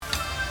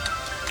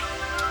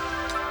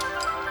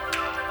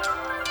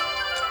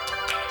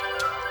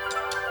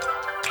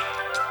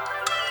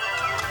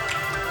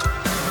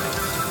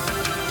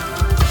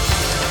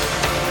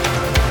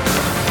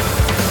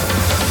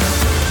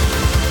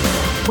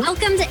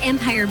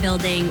Empire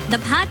Building, the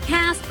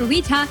podcast where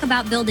we talk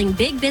about building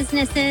big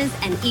businesses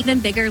and even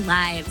bigger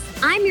lives.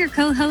 I'm your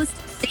co-host,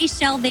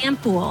 Seychelle Van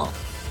Poole.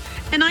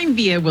 And I'm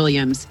Via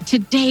Williams.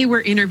 Today,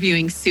 we're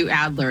interviewing Sue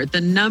Adler, the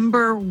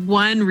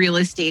 #1 real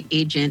estate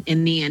agent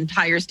in the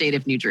entire state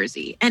of New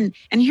Jersey. And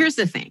here's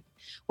the thing.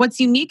 What's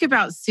unique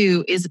about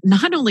Sue is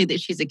not only that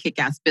she's a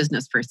kick-ass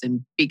business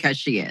person, because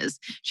she is,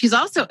 she's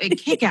also a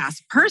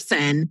kick-ass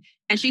person,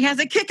 and she has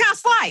a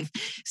kick-ass life.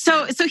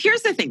 So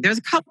here's the thing. There's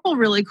a couple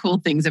really cool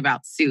things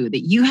about Sue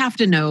that you have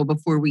to know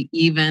before we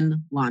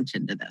even launch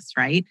into this,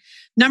 right?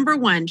 Number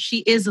one,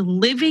 she is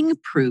living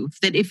proof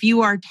that if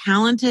you are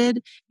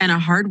talented and a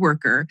hard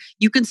worker,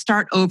 you can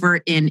start over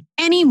in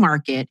any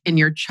market in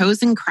your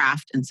chosen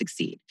craft and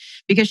succeed.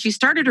 Because she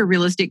started her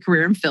real estate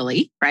career in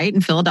Philly, right? In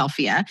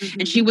Philadelphia. Mm-hmm.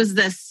 And she was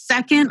the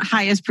second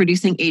highest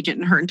producing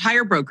agent in her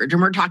entire brokerage.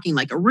 And we're talking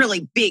like a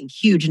really big,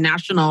 huge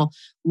national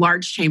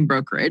large chain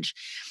brokerage.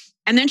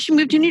 And then she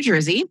moved to New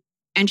Jersey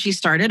and she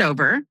started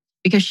over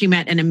because she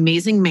met an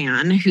amazing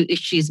man who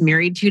she's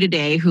married to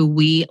today, who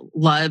we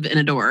love and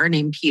adore,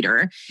 named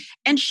Peter.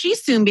 And she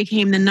soon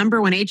became the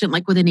 #1 agent,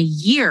 like within a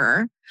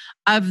year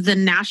of the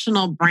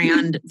national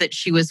brand that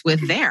she was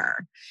with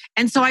there.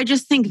 And so I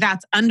just think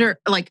that's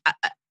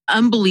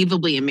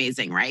unbelievably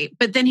amazing, right?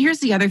 But then here's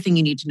the other thing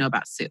you need to know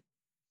about Sue.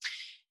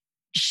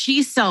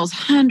 She sells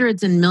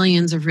hundreds and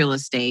millions of real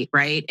estate,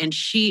 right? And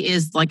she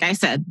is, like I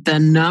said, the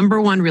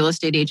 #1 real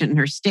estate agent in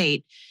her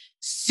state.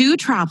 Sue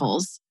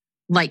travels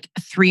like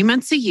 3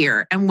 months a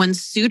year. And when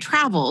Sue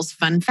travels,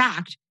 fun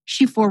fact,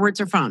 she forwards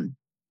her phone.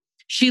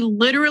 She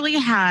literally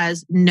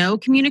has no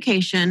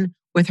communication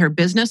with her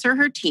business or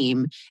her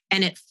team,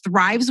 and it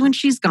thrives when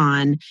she's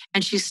gone.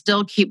 And she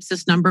still keeps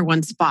this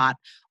 #1 spot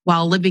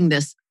while living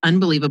this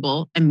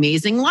unbelievable,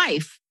 amazing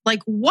life.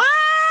 Like, what?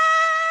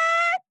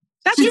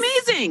 That's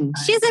amazing.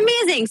 She's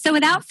amazing. So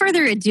without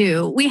further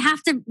ado, we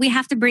have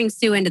to bring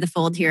Sue into the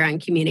fold here on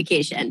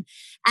communication.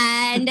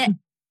 And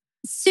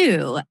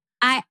Sue,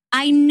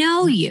 I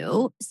know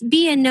you.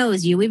 Via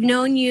knows you. We've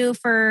known you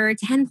for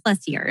 10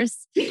 plus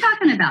years. You're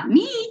talking about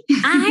me.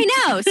 I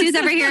know. Sue's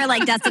over here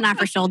like dusting off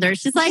her shoulders.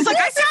 She's like,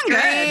 I sound good.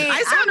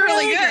 I sound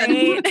really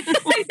good.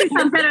 I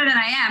sound better than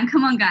I am.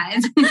 Come on,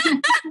 guys.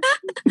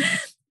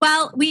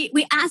 Well,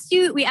 we asked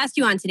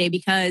you on today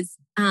because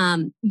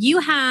you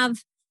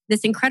have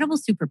this incredible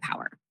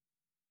superpower.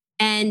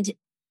 And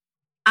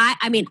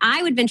I mean,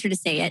 I would venture to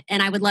say it,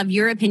 and I would love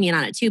your opinion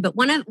on it too. But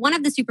one of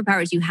the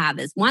superpowers you have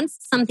is once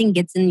something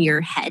gets in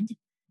your head,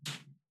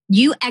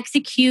 you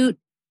execute,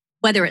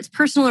 whether it's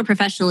personal or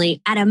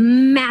professionally, at a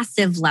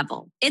massive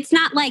level. It's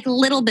not like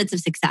little bits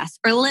of success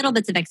or little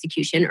bits of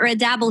execution or a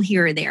dabble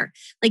here or there.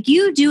 Like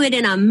you do it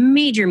in a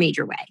major,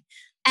 major way.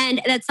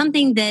 And that's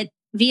something that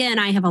Via and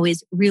I have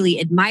always really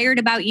admired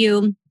about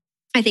you.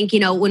 I think,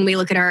 when we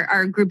look at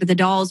our group of the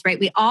dolls, right,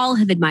 we all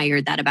have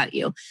admired that about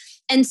you.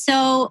 And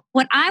so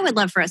what I would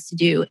love for us to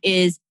do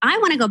is I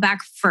want to go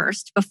back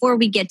first before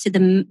we get to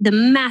the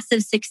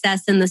massive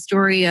success and the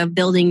story of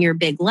building your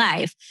big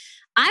life.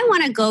 I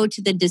want to go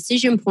to the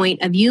decision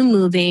point of you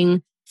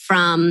moving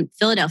from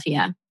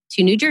Philadelphia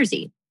to New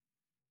Jersey.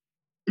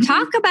 Mm-hmm.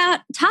 Talk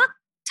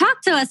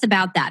to us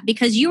about that,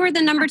 because you were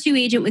the #2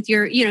 agent with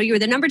your, you were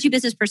the #2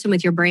 business person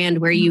with your brand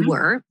where you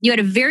were. You had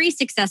a very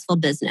successful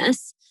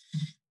business.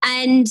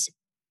 And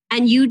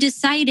you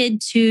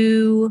decided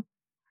to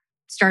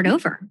start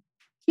over.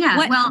 Yeah.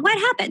 What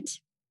happened?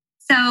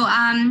 So,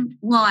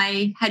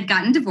 I had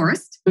gotten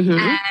divorced,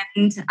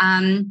 and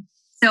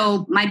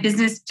so my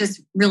business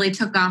just really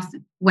took off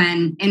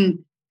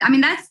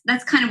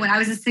that's kind of when I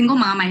was a single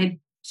mom. I had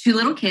 2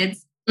 little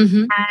kids,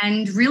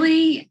 and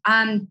really,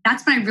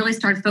 that's when I really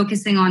started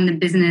focusing on the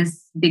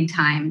business big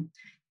time.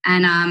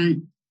 And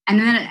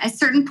then at a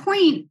certain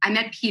point, I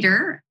met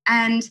Peter,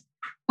 and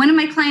one of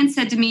my clients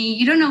said to me,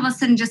 you don't all of a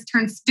sudden just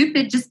turn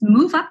stupid, just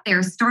move up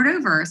there, start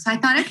over. So I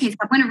thought, okay, so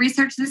I'm going to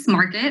research this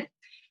market.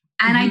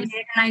 And I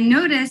did. And I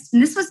noticed,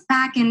 and this was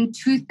back in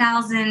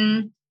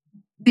 2000,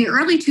 the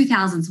early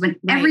 2000s, when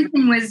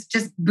everything was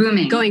just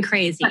booming. Going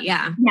crazy,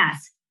 yeah.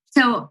 Yes.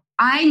 So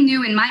I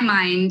knew in my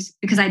mind,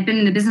 because I'd been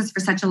in the business for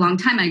such a long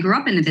time, I grew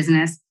up in the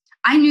business,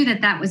 I knew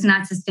that was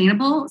not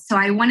sustainable. So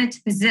I wanted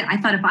to I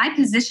thought if I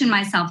position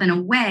myself in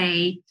a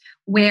way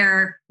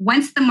where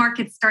once the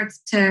market starts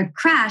to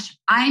crash,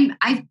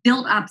 I've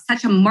built up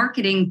such a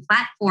marketing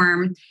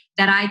platform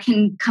that I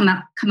can come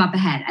out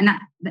ahead.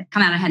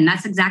 And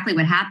that's exactly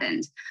what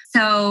happened.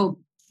 So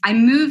I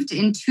moved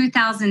in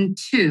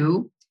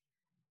 2002,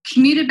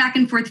 commuted back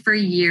and forth for a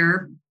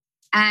year.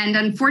 And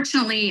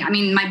unfortunately,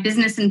 my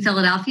business in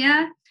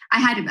Philadelphia,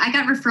 I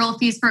got referral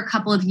fees for a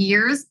couple of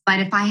years. But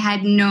if I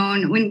had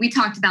known, when we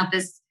talked about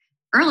this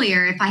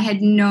earlier, if I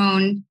had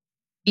known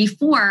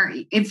before,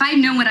 if I'd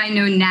known what I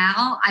know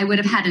now, I would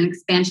have had an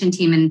expansion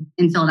team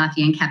in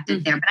Philadelphia and kept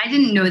it there. But I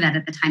didn't know that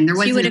at the time.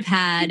 You would have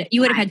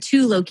had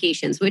 2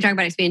 locations. When we talk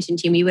about expansion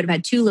team, you would have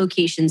had 2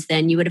 locations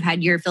then. You would have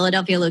had your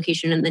Philadelphia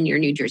location and then your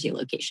New Jersey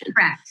location.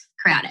 Correct.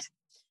 Got it.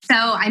 So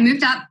I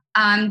moved up,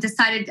 I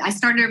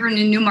started over in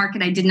a new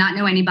market. I did not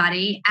know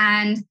anybody.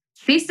 And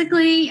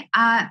basically,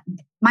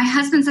 my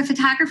husband's a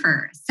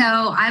photographer. So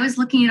I was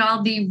looking at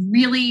all the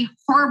really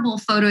horrible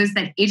photos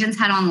that agents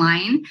had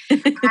online.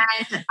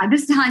 And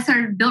this is how I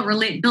started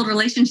to build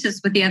relationships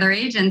with the other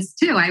agents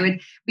too.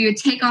 We would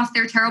take off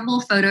their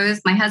terrible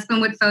photos. My husband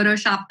would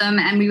Photoshop them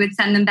and we would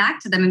send them back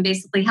to them and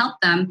basically help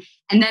them.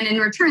 And then in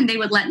return, they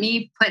would let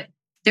me put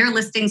their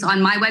listings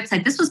on my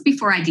website. This was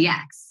before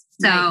IDX.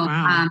 So,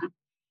 right, wow.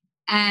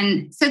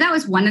 And so that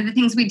was one of the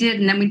things we did.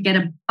 And then we'd get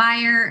a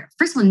buyer.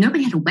 First of all,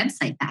 nobody had a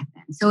website back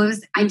then. So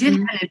I did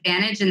have an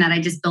advantage in that I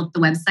just built the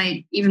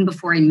website even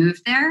before I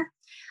moved there.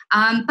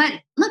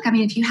 But look, I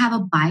mean, if you have a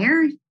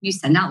buyer, you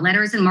send out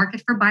letters and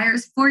market for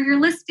buyers for your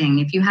listing.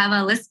 If you have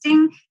a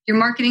listing, you're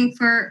marketing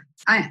for,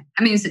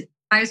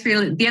 buyers for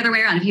the other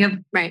way around. If you have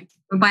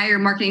a buyer, you're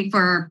marketing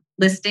for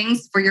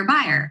listings for your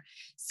buyer.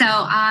 So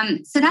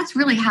that's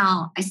really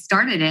how I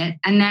started it.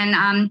 And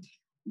then,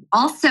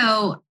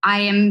 also, I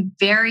am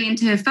very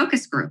into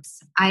focus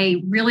groups.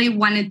 I really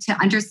wanted to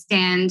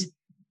understand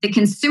the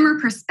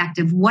consumer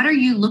perspective. What are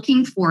you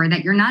looking for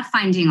that you're not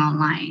finding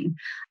online?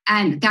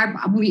 And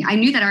I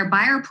knew that our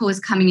buyer pool was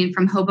coming in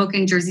from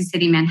Hoboken, Jersey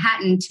City,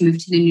 Manhattan to move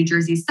to the New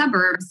Jersey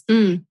suburbs.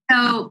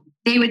 So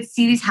they would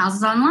see these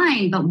houses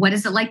online, but what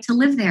is it like to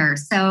live there?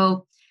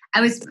 So I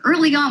was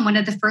early on one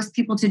of the first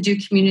people to do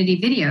community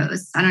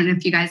videos. I don't know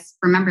if you guys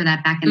remember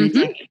that back in the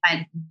day,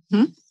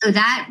 but so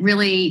that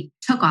really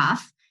took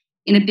off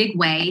in a big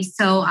way.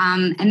 So,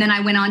 and then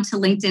I went on to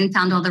LinkedIn,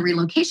 found all the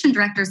relocation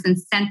directors and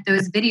sent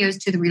those videos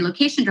to the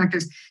relocation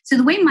directors. So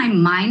the way my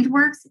mind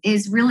works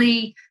is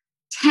really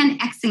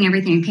 10xing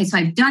everything. Okay, so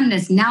I've done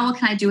this. Now what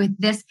can I do with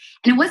this?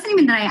 And it wasn't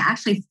even that I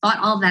actually thought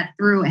all of that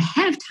through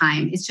ahead of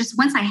time. It's just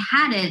once I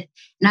had it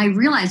and I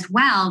realized,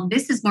 wow,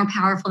 this is more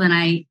powerful than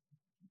I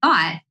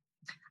thought.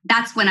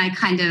 That's when I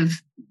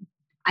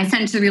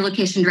sent it to the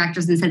relocation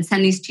directors and said,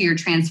 send these to your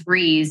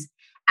transferees.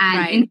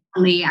 And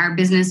instantly our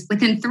business,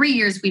 within 3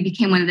 years, we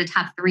became one of the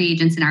top 3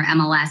 agents in our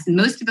MLS. And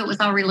most of it was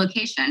all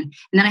relocation. And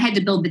then I had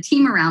to build the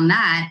team around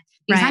that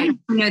because I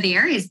didn't know the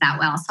areas that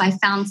well. So I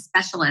found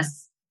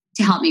specialists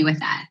to help me with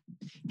that.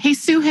 Hey,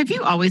 Sue, have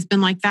you always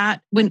been like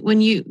that?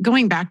 When you,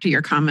 going back to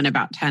your comment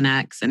about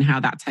 10X and how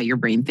that's how your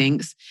brain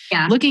thinks,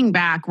 looking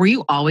back, were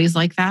you always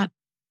like that?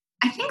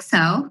 I think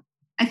so.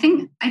 I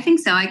think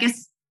so. I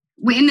guess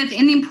in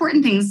the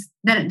important things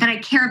that I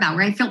care about,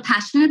 where I feel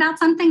passionate about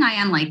something, I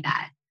am like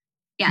that.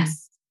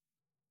 Yes.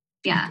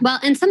 Yeah. Well,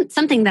 and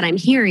something that I'm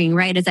hearing,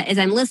 right, as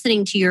I'm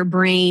listening to your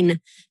brain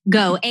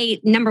go,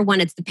 number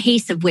one, it's the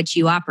pace of which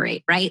you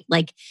operate, right?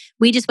 Like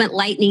we just went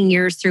lightning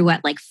years through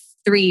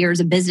 3 years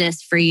of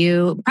business for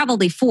you,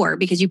 probably 4,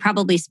 because you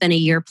probably spent a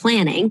year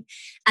planning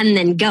and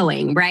then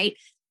going, right?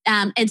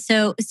 And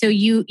so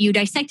you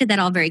dissected that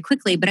all very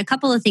quickly. But a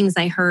couple of things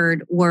I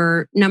heard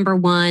were, number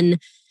one,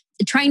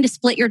 trying to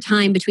split your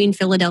time between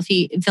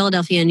Philadelphia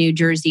and New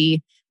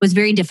Jersey was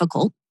very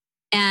difficult.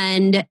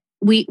 And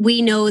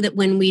we know that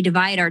when we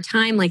divide our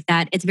time like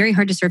that, it's very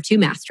hard to serve 2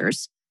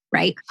 masters,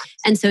 right?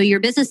 And so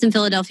your business in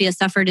Philadelphia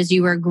suffered as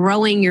you were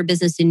growing your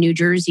business in New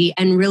Jersey.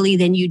 And really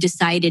then you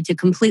decided to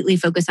completely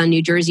focus on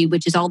New Jersey,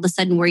 which is all of a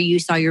sudden where you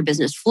saw your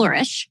business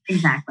flourish.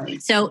 Exactly.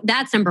 So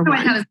that's number one.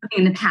 I was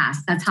looking in the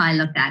past. That's how I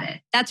looked at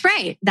it. That's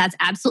right. That's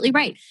absolutely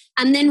right.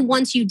 And then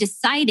once you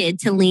decided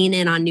to lean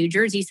in on New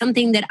Jersey,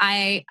 something that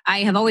I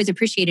have always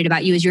appreciated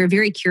about you is you're a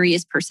very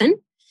curious person.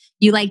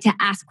 You like to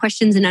ask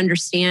questions and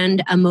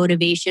understand a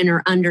motivation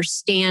or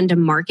understand a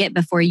market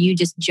before you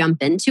just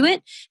jump into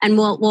it. And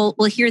we'll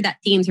hear that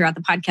theme throughout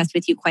the podcast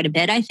with you quite a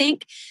bit, I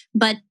think.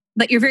 But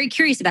you're very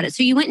curious about it.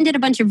 So you went and did a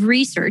bunch of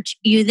research.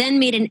 You then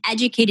made an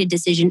educated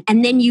decision,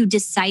 and then you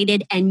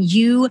decided, and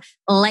you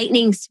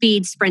lightning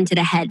speed sprinted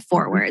ahead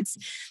forwards.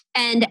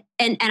 And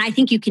I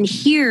think you can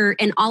hear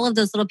in all of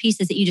those little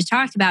pieces that you just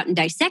talked about and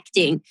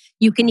dissecting,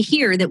 you can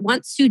hear that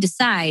once Sue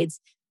decides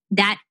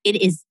that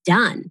it is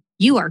done,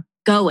 you are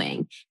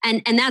going.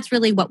 And that's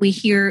really what we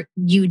hear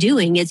you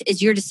doing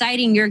is you're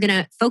deciding you're going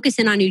to focus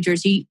in on New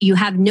Jersey. You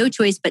have no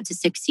choice but to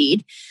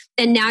succeed.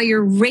 And now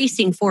you're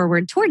racing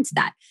forward towards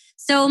that.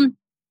 So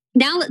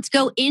now let's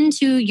go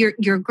into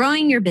you're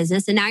growing your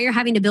business, and now you're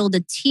having to build a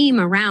team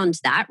around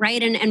that,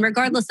 right? And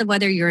regardless of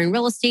whether you're in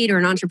real estate or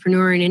an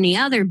entrepreneur in any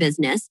other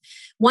business,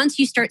 once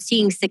you start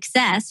seeing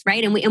success,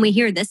 right? And we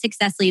hear this,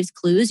 success leaves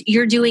clues.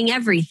 You're doing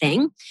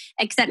everything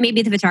except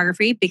maybe the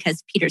photography,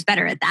 because Peter's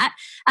better at that.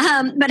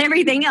 But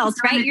everything else,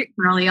 right? You're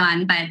early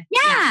on, but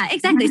yeah,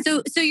 exactly.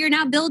 So you're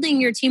now building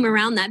your team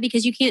around that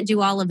because you can't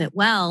do all of it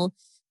well.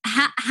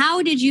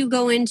 How did you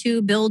go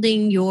into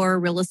building your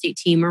real estate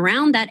team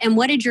around that? And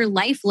what did your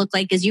life look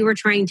like as you were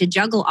trying to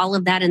juggle all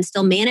of that and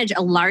still manage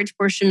a large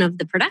portion of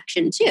the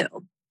production too?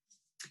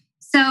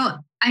 So,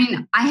 I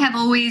mean, I have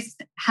always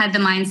had the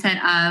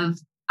mindset of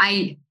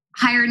I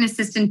hired an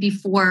assistant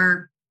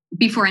before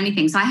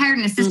anything. So I hired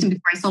an assistant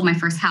before I sold my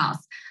first house.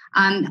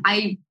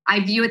 I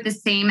view it the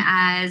same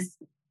as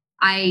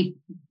I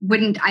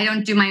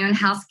don't do my own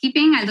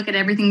housekeeping. I look at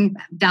everything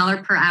dollar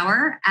per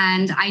hour.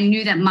 And I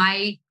knew that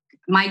my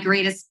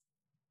greatest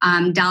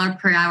dollar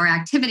per hour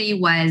activity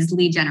was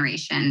lead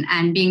generation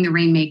and being the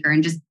rainmaker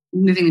and just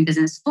moving the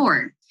business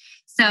forward.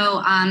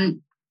 So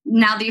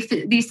now the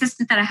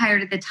assistant that I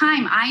hired at the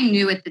time, I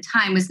knew at the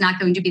time was not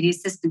going to be the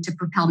assistant to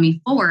propel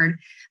me forward,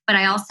 but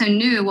I also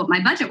knew what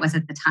my budget was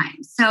at the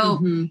time. So,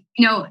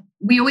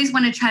 we always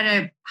want to try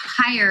to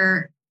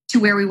hire to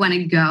where we want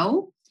to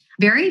go.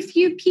 Very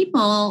few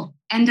people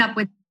end up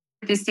with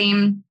the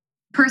same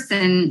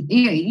person.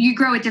 You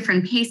grow at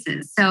different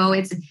paces. So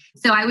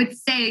I would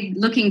say,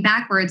 looking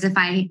backwards, if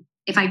I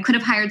could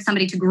have hired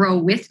somebody to grow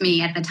with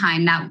me at the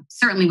time, that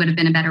certainly would have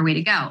been a better way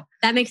to go.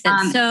 That makes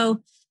sense. So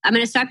I'm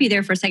going to stop you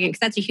there for a second because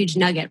that's a huge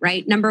nugget,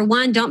 right? Number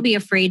one, don't be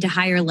afraid to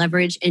hire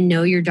leverage and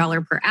know your dollar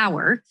per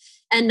hour.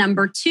 And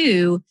number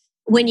two,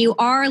 when you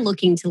are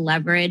looking to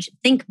leverage,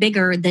 think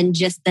bigger than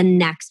just the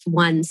next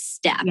one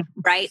step,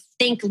 right?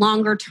 Think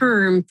longer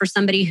term for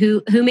somebody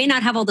who may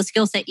not have all the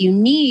skill set you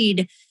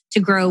need to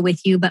grow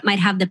with you, but might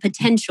have the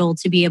potential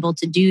to be able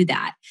to do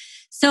that.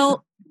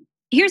 So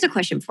here's a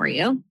question for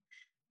you.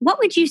 What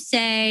would you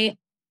say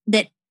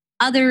that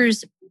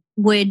others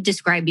would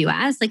describe you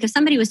as? Like, if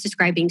somebody was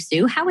describing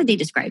Sue, how would they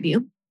describe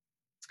you?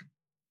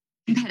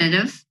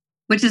 Competitive,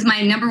 which is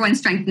my number one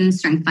strength in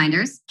Strength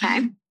Finders.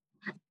 Okay.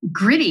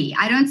 Gritty.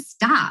 I don't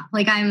stop.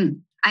 Like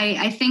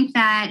I think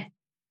that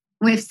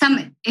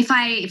if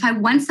I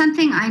want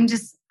something,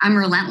 I'm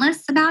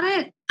relentless about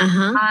it.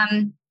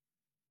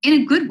 In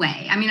a good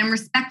way. I mean, I'm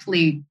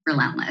respectfully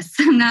relentless.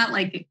 I'm not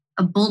like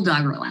a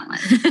bulldog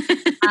relentless.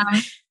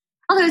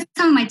 Although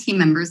some of my team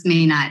members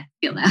may not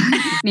feel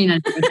that, may not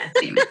agree with that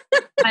statement.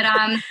 But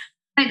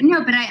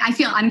I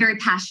feel I'm very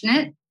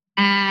passionate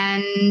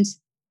and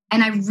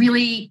I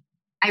really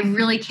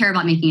care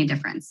about making a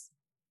difference.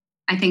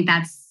 I think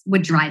that's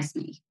what drives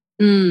me.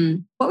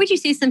 What would you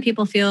say some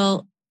people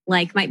feel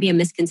like might be a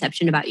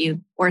misconception about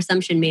you or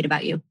assumption made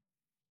about you?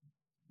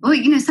 Well,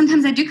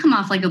 sometimes I do come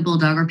off like a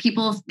bulldog, or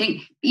people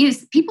think,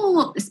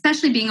 people,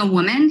 especially being a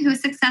woman who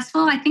is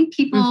successful, I think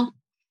people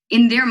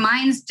in their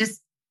minds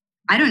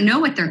I don't know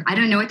what they're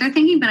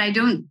thinking, but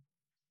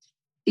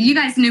you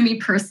guys know me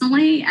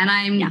personally, and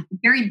I'm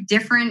very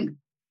different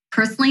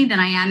personally than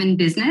I am in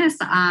business.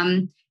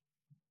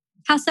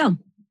 How so?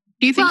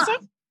 Do you think so?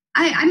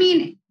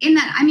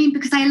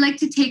 Because I like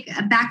to take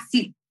a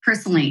backseat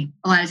personally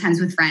a lot of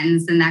times with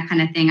friends and that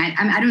kind of thing.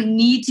 I don't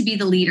need to be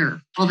the leader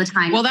all the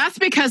time. Well, that's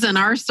because in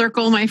our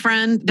circle, my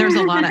friend, there's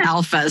a lot of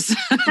alphas.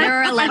 There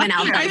are 11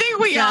 alphas. I think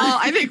we all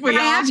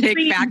take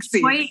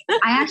backseats.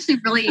 I actually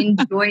really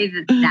enjoy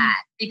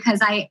that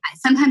because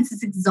sometimes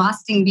it's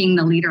exhausting being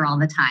the leader all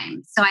the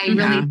time. So I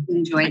really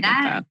enjoy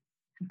that.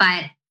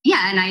 But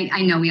and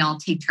I know we all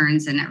take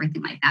turns and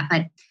everything like that.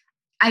 But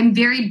I'm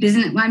very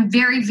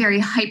very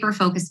hyper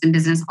focused in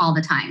business all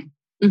the time.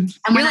 And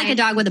you're like a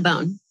dog with a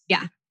bone.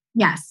 Yeah.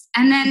 Yes.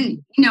 And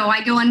then,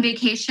 I go on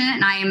vacation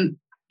and I'm,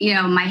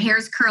 my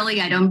hair's curly.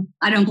 I don't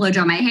blow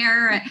dry my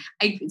hair.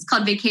 It's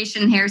called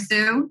Vacation Hair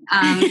Sue.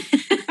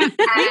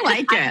 I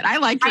like it. I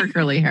like your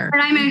curly hair.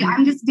 But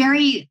I'm just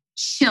very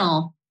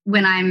chill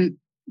when I'm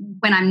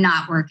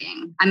not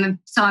working. I'm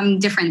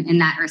different in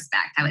that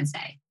respect, I would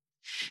say.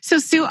 So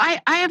Sue,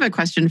 I have a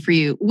question for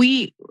you.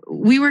 We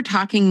were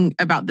talking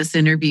about this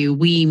interview,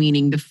 we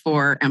meaning the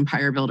 4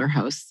 Empire Builder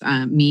hosts,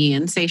 me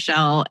and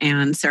Seychelle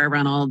and Sarah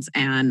Reynolds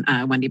and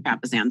Wendy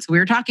Papasan. So we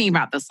were talking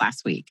about this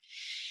last week.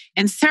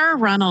 And Sarah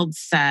Reynolds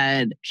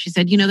said,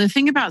 the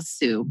thing about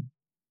Sue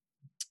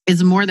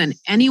is more than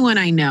anyone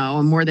I know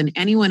and more than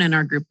anyone in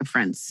our group of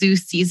friends, Sue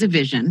sees a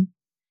vision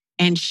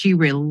and she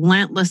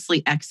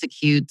relentlessly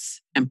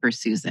executes and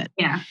pursues it.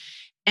 Yeah.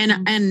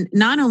 And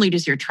not only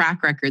does your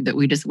track record that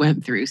we just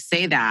went through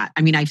say that,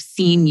 I mean, I've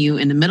seen you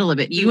in the middle of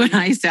it. You and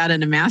I sat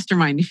in a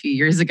mastermind a few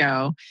years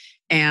ago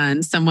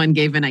and someone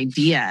gave an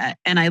idea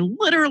and I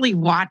literally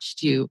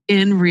watched you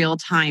in real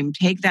time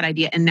take that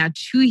idea. And now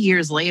 2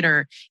 years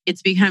later,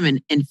 it's become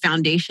an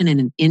foundation and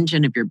an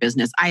engine of your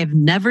business. I have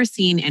never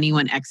seen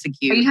anyone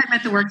execute. Are you talking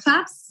about the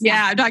workshops?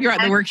 Yeah, I'm talking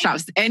about the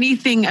workshops.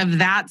 Anything of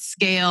that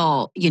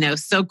scale,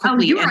 so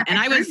quickly. And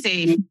I would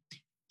say...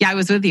 Yeah, I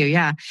was with you.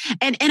 Yeah.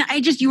 And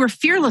you were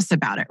fearless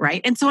about it,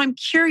 right? And so I'm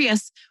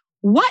curious,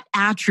 what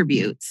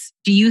attributes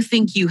do you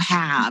think you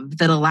have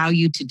that allow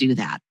you to do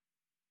that?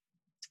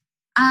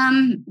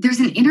 There's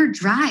an inner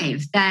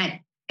drive that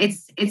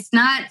it's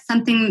not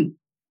something,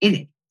 it's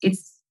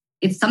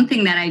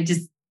something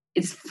that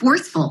it's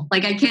forceful.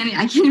 Like I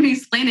can't even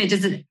explain it.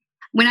 Just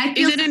when I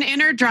feel, is it an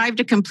inner drive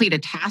to complete a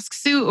task,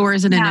 Sue, or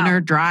is it an inner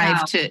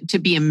drive to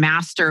be a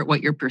master at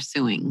what you're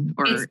pursuing,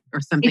 or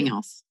something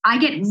else? I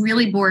get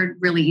really bored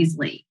really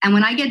easily. And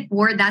when I get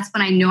bored, that's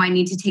when I know I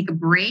need to take a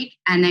break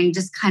and then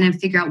just kind of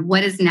figure out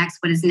what is next.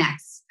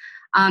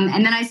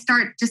 And then I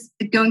start just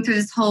going through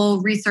this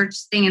whole research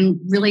thing and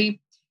really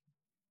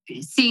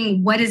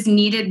seeing what is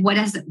needed,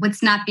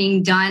 what's not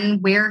being done,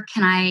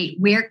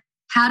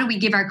 how do we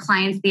give our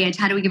clients the edge?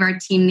 How do we give our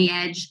team the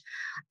edge?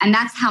 And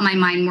that's how my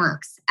mind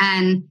works.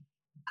 And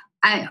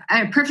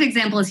a perfect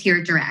example is here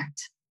at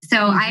Direct.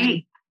 So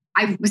I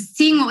was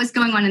seeing what was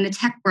going on in the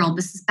tech world.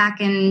 This is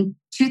back in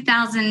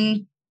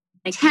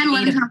 2010,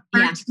 11,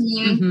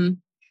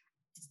 13.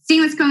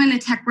 seeing what's going on in the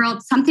tech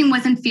world, something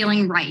wasn't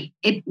feeling right.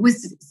 It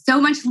was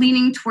so much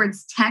leaning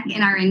towards tech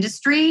in our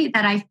industry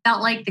that I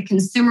felt like the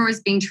consumer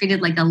was being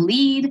treated like a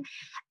lead.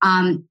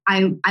 I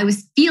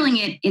was feeling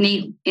it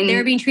they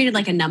were being treated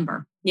like a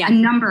number. Yeah, a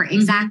number,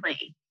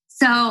 exactly.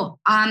 So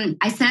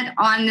I set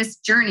on this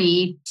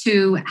journey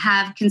to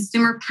have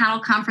consumer panel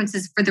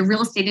conferences for the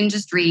real estate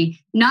industry,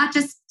 not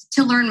just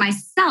to learn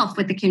myself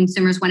what the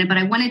consumers wanted, but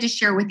I wanted to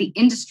share with the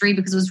industry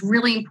because it was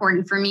really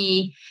important for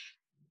me.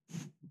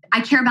 I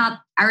care about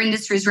our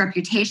industry's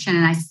reputation,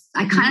 and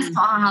I kind of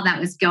saw how that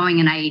was going,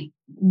 and I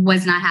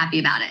was not happy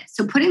about it.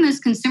 So putting those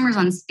consumers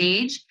on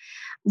stage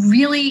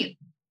really,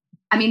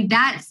 I mean,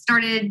 that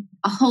started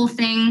a whole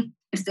thing.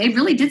 It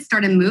really did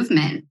start a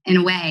movement in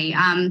a way.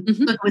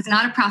 Look, it was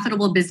not a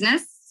profitable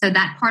business, so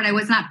that part I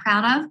was not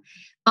proud of.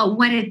 But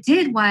what it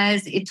did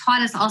was it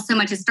taught us all so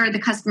much. It started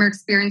the customer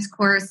experience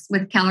course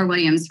with Keller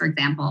Williams, for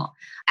example.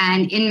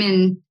 And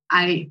Inman,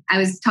 I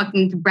was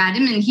talking to Brad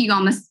Inman. He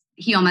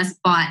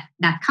almost bought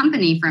that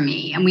company from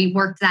me, and we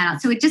worked that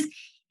out. So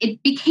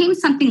it became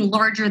something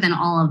larger than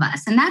all of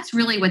us. And that's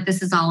really what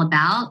this is all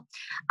about.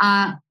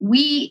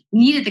 We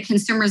needed the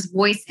consumer's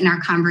voice in our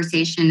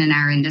conversation in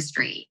our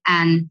industry.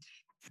 And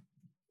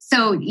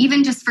so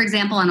even just, for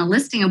example, on a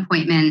listing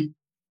appointment,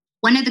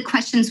 one of the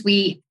questions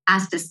we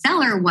asked a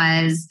seller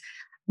was,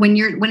 when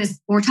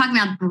we're talking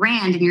about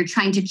brand and you're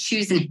trying to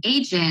choose an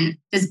agent,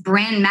 does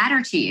brand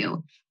matter to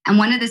you? And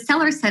one of the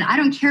sellers said, I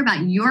don't care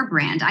about your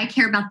brand. I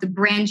care about the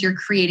brand you're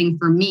creating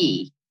for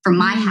me, for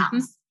my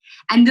house.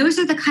 And those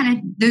are the kind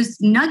of those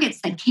nuggets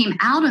that came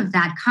out of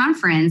that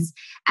conference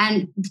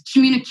and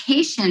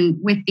communication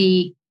with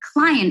the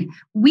client.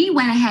 We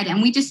went ahead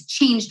and we just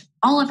changed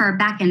all of our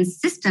back-end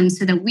systems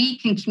so that we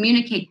can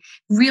communicate,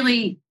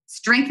 really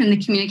strengthen the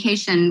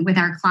communication with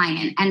our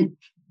client. And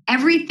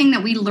everything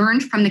that we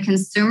learned from the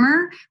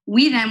consumer,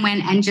 we then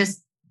went and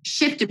just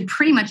shifted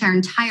pretty much our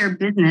entire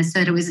business so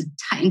that it was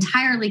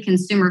entirely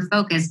consumer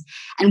focused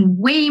and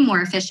way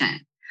more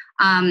efficient.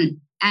 So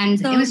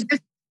it was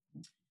just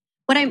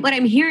what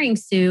I'm hearing,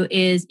 Sue,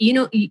 is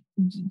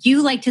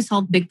you like to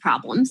solve big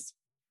problems.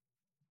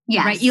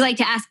 Yes. Right. You like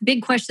to ask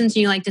big questions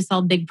and you like to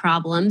solve big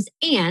problems.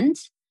 And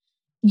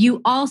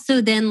you also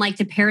then like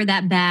to pair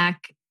that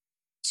back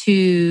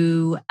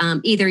to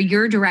either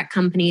your direct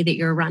company that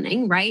you're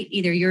running, right?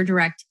 Either your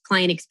direct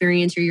client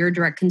experience or your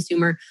direct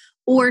consumer,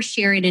 or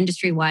share it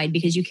industry-wide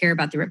because you care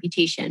about the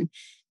reputation.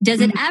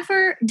 Does it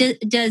ever,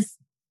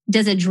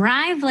 does a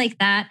drive like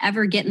that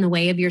ever get in the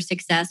way of your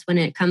success when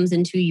it comes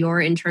into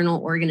your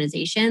internal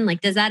organization?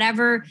 Like, does that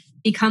ever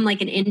become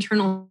like an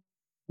internal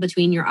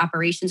between your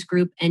operations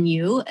group and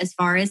you as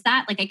far as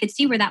that? Like, I could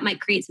see where that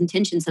might create some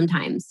tension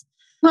sometimes.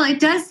 Well,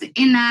 it does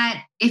in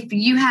that if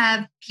you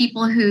have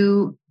people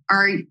who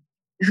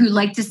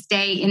like to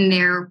stay in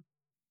their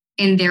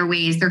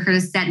ways, they're kind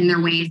of set in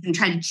their ways and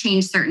try to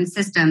change certain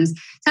systems. So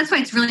that's why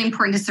it's really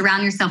important to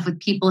surround yourself with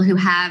people who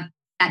have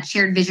that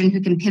shared vision,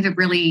 who can pivot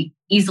really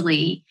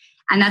easily.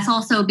 And that's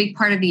also a big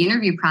part of the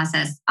interview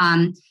process.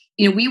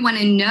 We want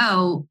to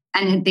know,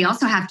 and they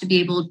also have to be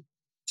able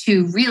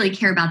to really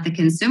care about the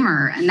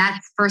consumer. And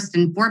that's first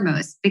and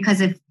foremost,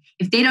 because if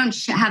they don't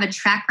have a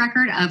track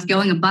record of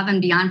going above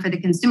and beyond for the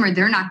consumer,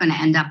 they're not going to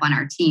end up on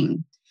our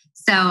team.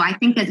 So I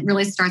think it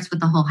really starts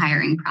with the whole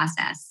hiring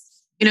process.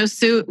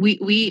 Sue,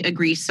 we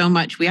agree so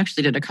much. We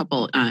actually did a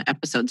couple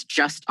episodes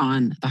just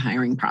on the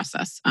hiring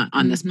process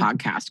on this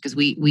podcast because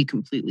we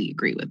completely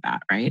agree with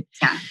that, right?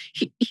 Yeah.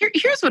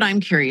 Here's what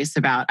I'm curious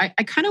about. I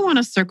kind of want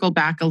to circle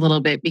back a little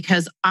bit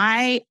because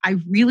I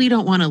really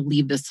don't want to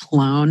leave this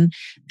alone,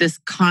 this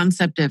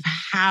concept of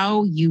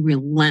how you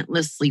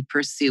relentlessly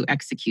pursue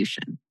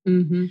execution.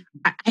 Mm-hmm.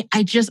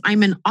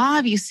 I'm in awe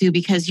of you, Sue,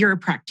 because you're a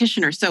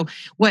practitioner. So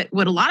what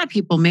a lot of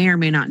people may or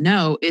may not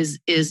know is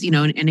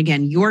and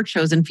again, your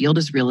chosen field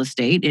is real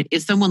estate.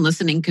 Is someone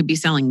listening could be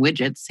selling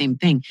widgets, same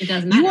thing. It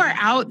doesn't matter. You are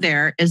out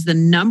there as the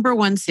number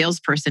one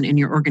salesperson in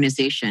your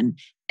organization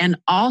and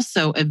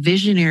also a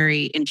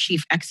visionary and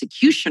chief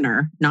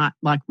executioner, not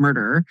like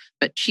murderer,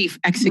 but chief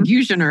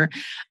executioner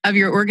of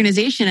your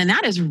organization. And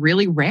that is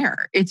really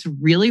rare. It's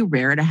really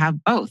rare to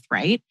have both,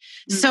 right?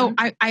 Mm-hmm. So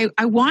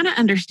I want to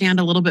understand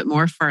a little bit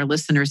more for our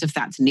listeners if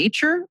that's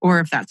nature or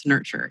if that's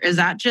nurture.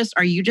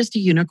 Are you just a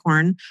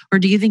unicorn, or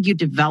do you think you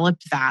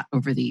developed that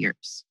over the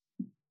years?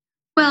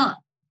 Well,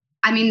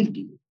 I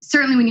mean,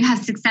 certainly when you have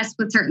success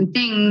with certain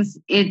things,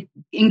 it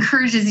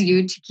encourages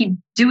you to keep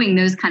doing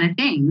those kind of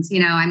things.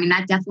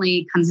 That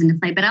definitely comes into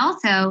play. But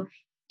also,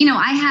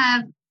 I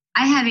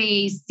have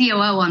a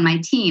COO on my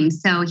team.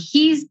 So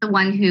he's the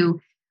one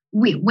who,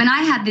 when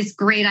I have this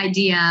great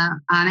idea,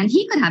 and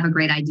he could have a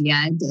great idea,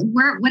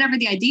 whatever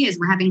the idea is,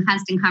 we're having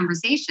constant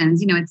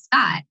conversations. It's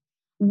Scott.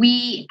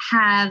 We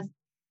have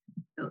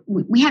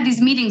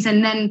these meetings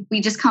and then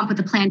we just come up with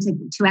a plan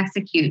to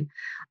execute.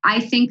 I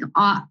think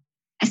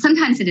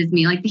sometimes it is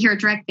me, like the Hero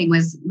Direct thing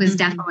was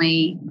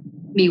definitely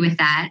me with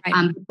that.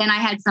 Right. Then I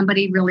had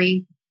somebody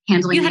really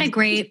handling. You had a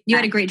great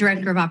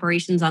director of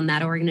operations on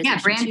that organization.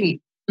 Yeah,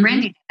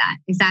 Brandy did that.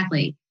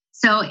 Exactly.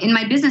 So in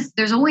my business,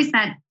 there's always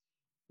that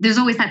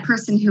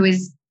person who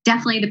is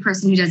definitely the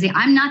person who does it.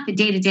 I'm not the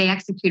day-to-day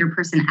executor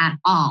person at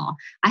all.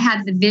 I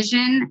have the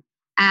vision,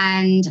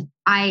 and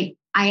I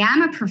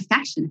am a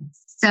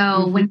perfectionist.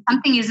 So when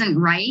something isn't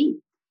right,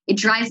 it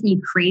drives me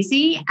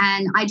crazy.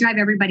 And I drive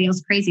everybody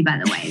else crazy, by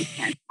the way.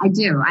 I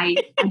do. I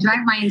drive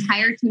my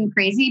entire team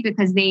crazy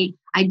because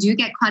I do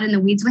get caught in the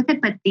weeds with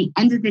it. But at the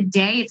end of the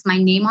day, it's my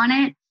name on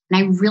it. And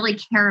I really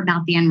care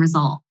about the end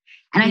result.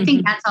 And I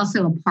think that's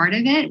also a part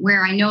of it,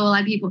 where I know a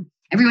lot of people,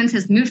 everyone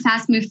says, move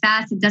fast, move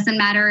fast. It doesn't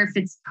matter if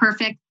it's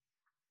perfect.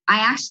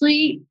 I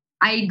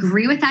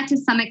agree with that to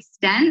some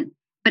extent.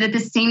 But at the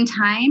same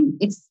time,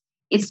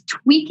 it's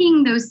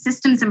tweaking those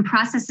systems and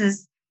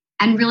processes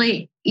and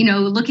really,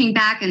 looking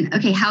back and,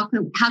 okay, how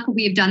could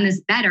we have done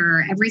this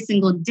better every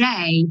single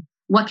day?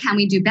 What can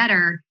we do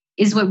better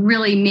is what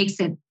really makes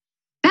it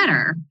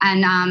better.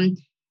 And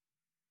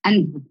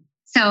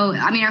so,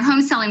 our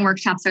home selling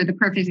workshops are the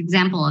perfect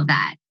example of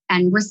that.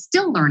 And we're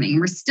still learning.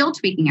 We're still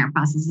tweaking our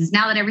processes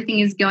now that everything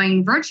is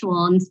going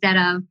virtual instead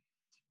of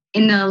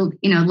in the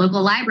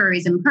local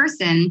libraries in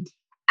person.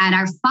 And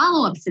our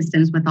follow-up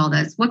systems with all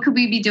this, what could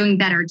we be doing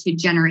better to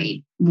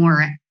generate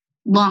more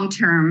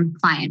long-term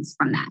clients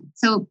from that?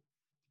 So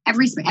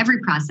every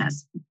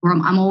process,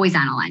 I'm always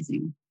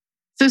analyzing.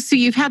 So Sue,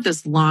 you've had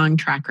this long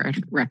track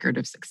record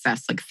of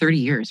success, like 30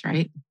 years,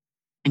 right?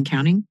 And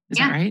counting, is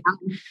that right?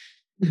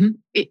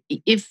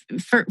 If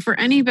for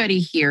anybody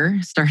here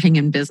starting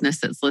in business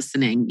that's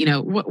listening,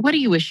 what do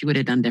you wish you would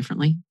have done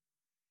differently?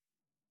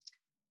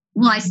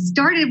 Well, I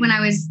started when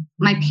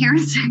my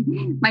parents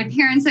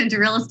owned a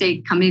real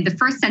estate company, the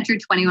first Century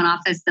 21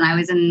 office, and I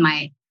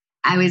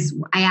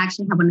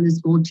actually had one of those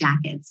gold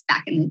jackets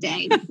back in the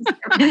day.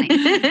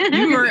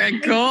 You were a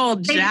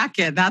gold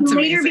jacket. That's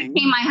later amazing.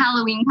 Became my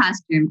Halloween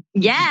costume.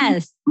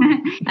 Yes.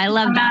 I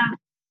love that.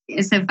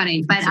 It's so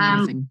funny. But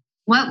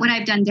what would I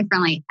have done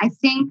differently? I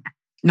think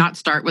not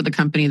start with a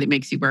company that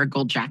makes you wear a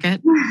gold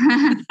jacket.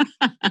 The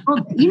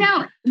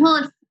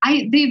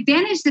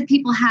advantage that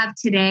people have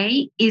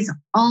today is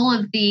all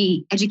of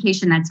the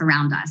education that's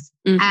around us.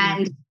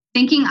 And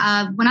thinking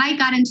of when I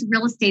got into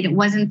real estate, it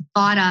wasn't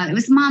thought of, it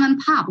was mom and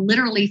pop,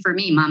 literally for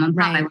me, mom and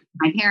pop. Right. I worked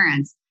with my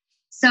parents.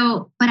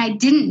 So, but I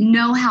didn't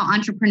know how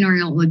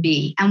entrepreneurial it would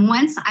be. And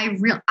once I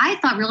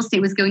thought real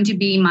estate was going to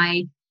be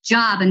my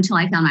job until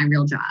I found my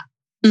real job.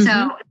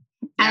 So,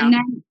 and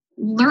then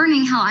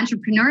learning how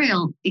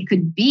entrepreneurial it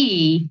could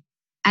be.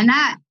 And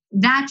that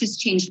just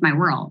changed my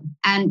world.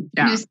 And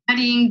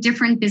studying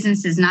different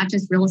businesses, not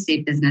just real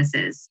estate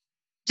businesses,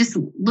 just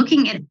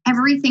looking at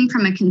everything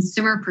from a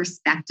consumer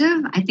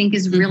perspective, I think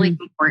is really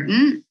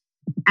important.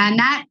 And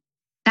that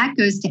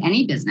goes to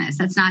any business.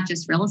 That's not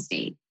just real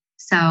estate.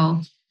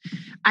 So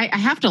I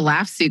have to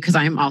laugh, Sue, because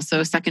I'm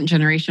also a second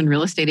generation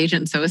real estate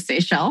agent. So is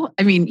Seychelle.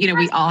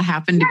 We all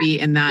happen to be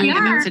in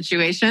that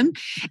situation.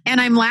 And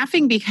I'm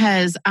laughing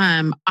because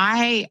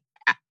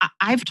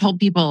I've told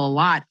people a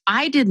lot.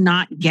 I did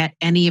not get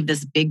any of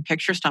this big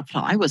picture stuff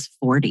until I was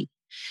 40.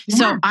 Yeah.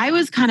 So I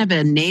was kind of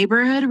a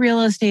neighborhood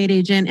real estate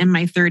agent in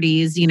my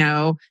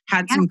 30s,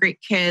 had some great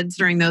kids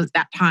during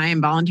that time,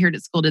 volunteered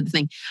at school, did the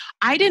thing.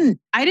 I didn't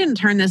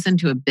turn this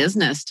into a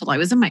business till I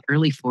was in my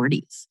early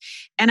 40s.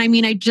 And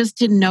I just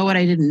didn't know what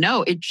I didn't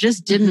know. It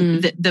just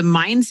didn't, the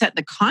mindset,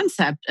 the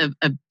concept of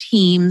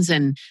teams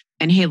and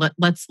hey,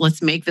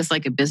 let's make this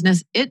like a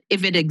business. If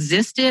it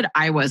existed,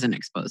 I wasn't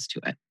exposed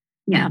to it.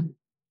 Yeah.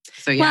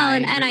 So yeah.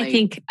 Well, and I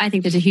think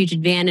there's a huge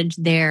advantage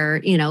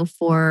there,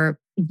 for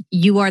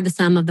you are the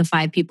sum of the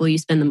 5 people you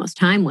spend the most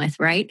time with,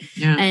 right?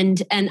 Yeah.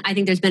 And I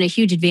think there's been a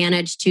huge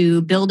advantage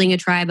to building a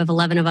tribe of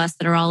 11 of us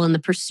that are all in the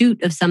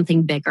pursuit of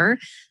something bigger.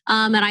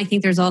 And I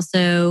think there's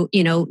also,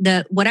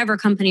 the whatever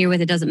company you're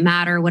with, it doesn't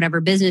matter.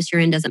 Whatever business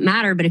you're in doesn't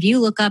matter. But if you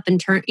look up and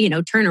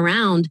turn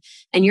around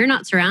and you're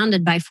not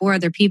surrounded by 4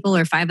 other people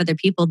or 5 other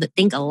people that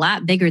think a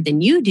lot bigger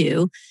than you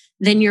do,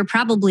 then you're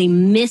probably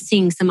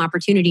missing some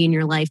opportunity in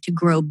your life to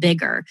grow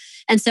bigger.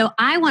 And so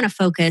I want to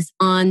focus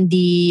on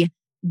the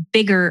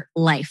bigger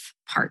life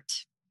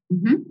part.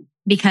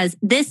 Because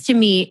this to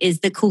me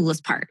is the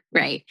coolest part,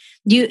 right?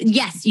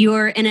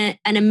 You're an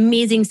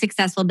amazing,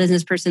 successful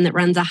business person that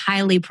runs a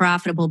highly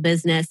profitable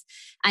business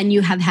and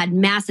you have had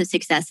massive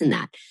success in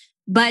that.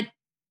 But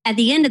at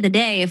the end of the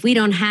day, if we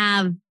don't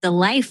have the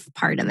life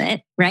part of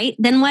it, right,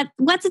 then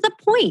what's the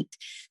point?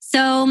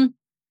 So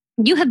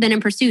you have been in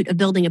pursuit of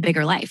building a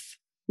bigger life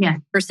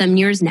for some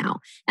years now.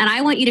 And I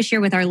want you to share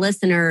with our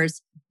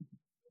listeners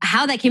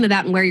how that came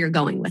about and where you're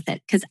going with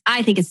it, because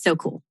I think it's so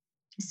cool.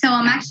 So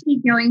I'm actually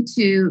going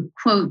to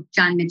quote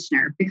John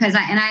Michener because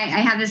I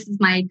have this as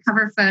my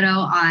cover photo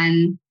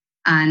on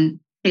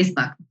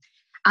Facebook.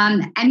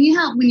 And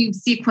when you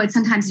see a quote,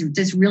 sometimes it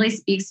just really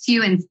speaks to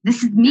you. And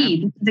this is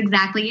me. This is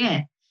exactly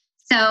it.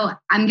 So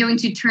I'm going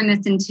to turn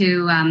this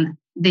into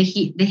the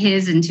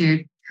his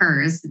into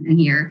hers in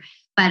here.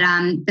 But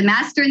the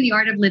master in the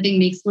art of living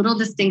makes little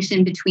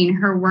distinction between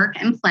her work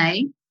and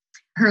play,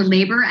 her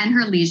labor and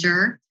her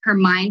leisure, her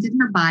mind and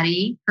her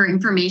body, her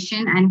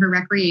information and her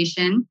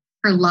recreation,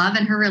 her love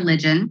and her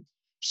religion.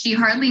 She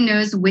hardly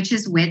knows which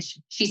is which.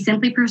 She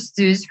simply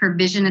pursues her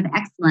vision of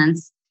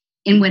excellence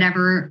in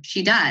whatever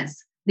she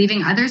does,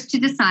 leaving others to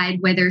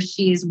decide whether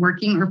she is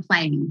working or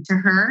playing. To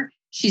her,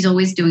 she's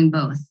always doing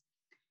both.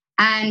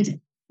 And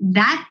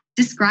that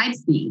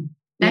describes me.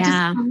 That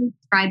just totally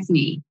describes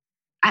me.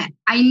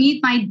 I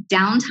need my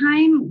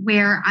downtime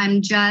where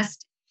I'm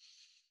just,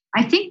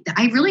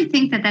 I really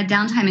think that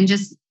downtime and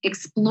just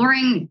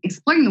exploring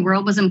the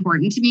world was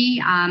important to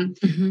me.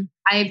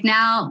 I've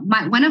now,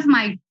 one of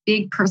my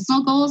big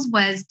personal goals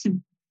was to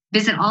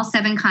visit all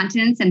 7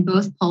 continents and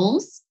both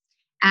poles.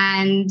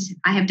 And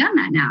I have done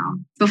that now.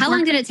 How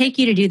long did it take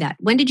you to do that?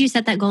 When did you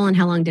set that goal and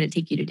how long did it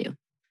take you to do?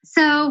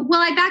 So,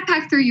 well, I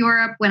backpacked through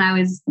Europe when I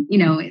was,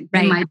 in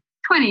my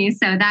 20s.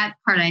 So that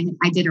part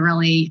I did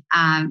early.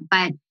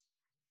 But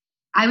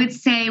I would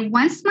say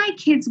once my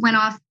kids went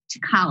off to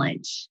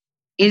college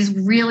is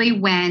really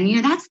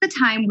when, that's the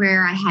time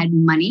where I had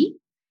money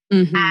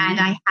and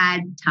I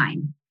had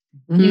time.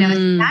 So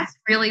that's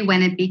really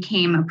when it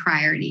became a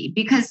priority,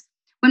 because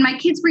when my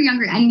kids were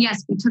younger, and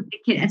yes, we took the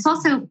kid. It's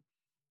also,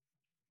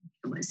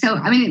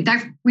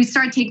 we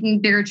started taking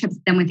bigger trips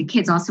than with the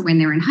kids also when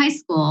they were in high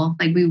school.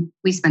 Like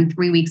we spent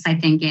 3 weeks, I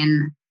think,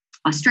 in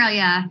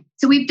Australia.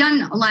 So we've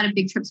done a lot of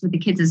big trips with the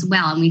kids as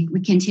well. And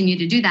we continue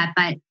to do that.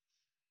 But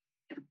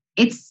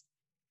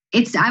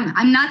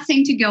I'm not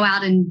saying to go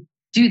out and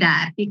do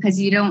that,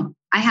 because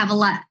I have a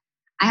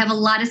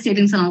lot of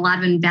savings and a lot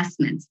of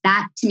investments.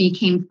 That to me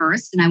came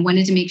first. And I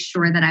wanted to make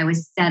sure that I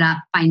was set up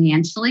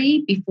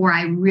financially before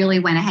I really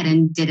went ahead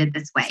and did it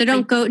this way. So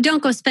don't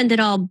go spend it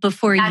all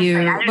before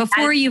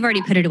you've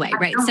already put it away.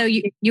 Right. So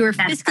you were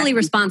fiscally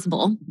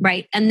responsible,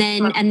 right? And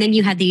then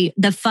you had the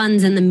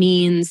funds and the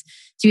means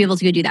to be able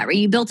to go do that, right?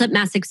 You built up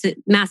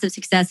massive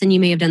success, and you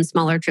may have done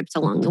smaller trips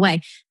along the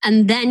way.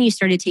 And then you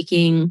started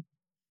taking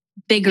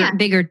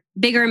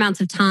bigger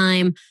amounts of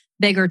time,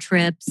 bigger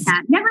trips.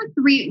 Yeah,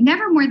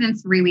 never more than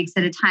 3 weeks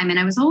at a time. And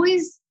I was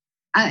always,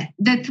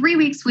 the 3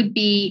 weeks would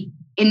be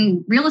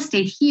in real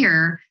estate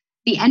here,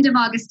 the end of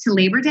August to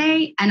Labor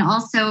Day, and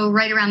also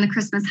right around the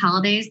Christmas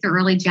holidays, the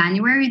early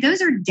January.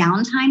 Those are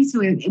downtime.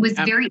 So it was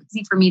very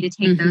easy for me to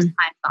take those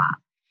times off.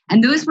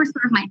 And those were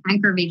sort of my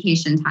anchor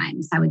vacation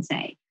times, I would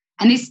say.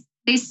 And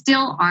they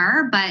still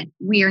are, but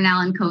we are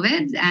now in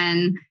COVID,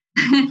 and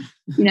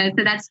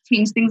so that's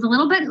changed things a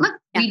little bit. Look,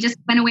 we just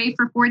went away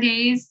for 4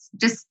 days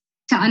just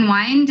to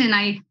unwind. And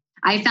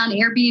I found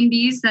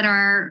Airbnbs that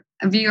are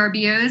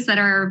VRBOs that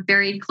are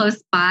very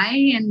close by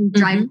and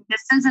driving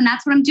distance. And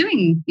that's what I'm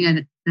doing,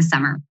 this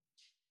summer.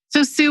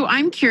 So Sue,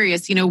 I'm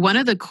curious, one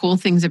of the cool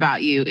things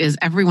about you is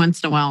every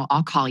once in a while,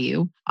 I'll call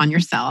you on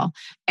your cell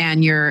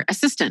and your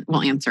assistant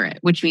will answer it,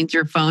 which means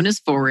your phone is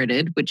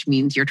forwarded, which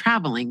means you're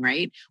traveling,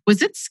 right?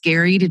 Was it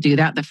scary to do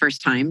that the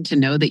first time, to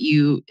know that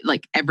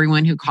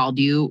everyone who called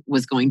you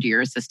was going to your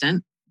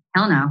assistant?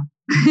 Hell no.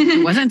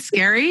 It wasn't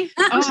scary?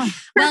 Oh.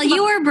 Well,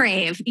 you were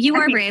brave. You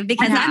were brave,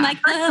 because I'm like,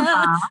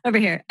 over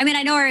here. I mean,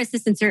 I know our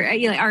assistants are,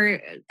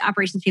 our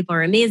operations people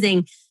are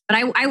amazing, but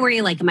I worry,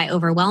 am I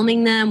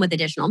overwhelming them with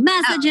additional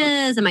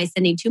messages? Am I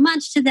sending too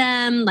much to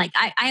them?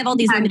 I have all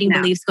these limiting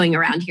beliefs going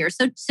around here.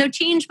 So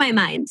change my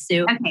mind,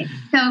 Sue. Okay.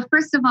 So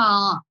first of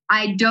all,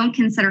 I don't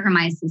consider her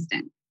my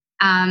assistant.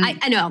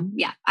 I know.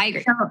 Yeah, I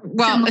agree.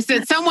 So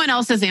someone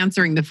else is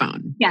answering the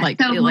phone. Yeah.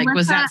 Melissa,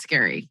 was that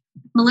scary?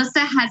 Melissa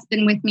has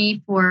been with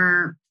me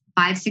for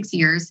 5-6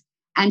 years,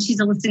 and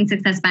she's a listing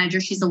success manager.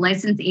 She's a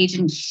licensed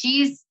agent.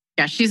 She's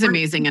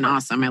amazing and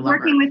awesome. I love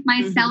working with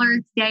my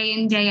sellers day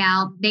in, day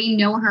out. They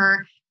know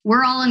her.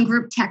 We're all in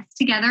group text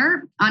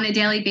together on a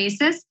daily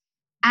basis.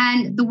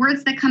 And the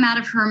words that come out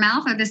of her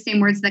mouth are the same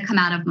words that come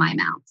out of my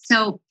mouth.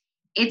 So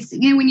it's,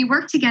 when you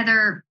work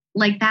together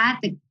like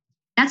that,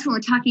 that's what we're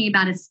talking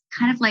about. It's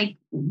kind of like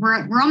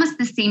we're almost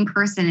the same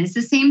person. It's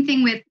the same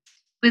thing with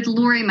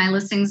Lori, my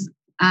listings.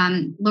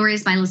 Lori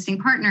is my listing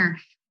partner.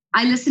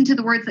 I listened to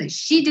the words that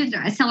she did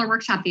a seller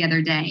workshop the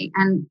other day,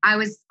 and I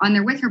was on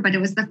there with her, but it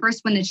was the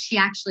first one that she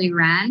actually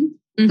ran.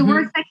 The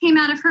words that came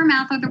out of her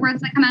mouth are the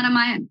words that come out of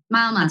my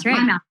mouth. That's right.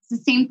 My mouth. It's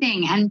the same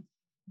thing. And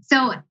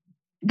so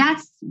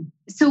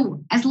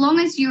as long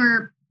as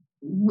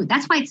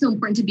that's why it's so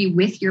important to be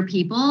with your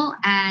people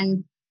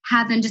and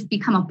have them just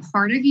become a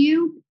part of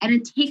you. And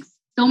it takes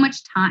so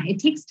much time. It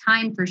takes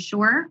time for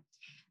sure,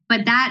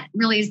 but that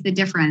really is the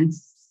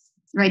difference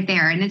right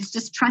there. And it's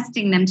just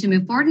trusting them to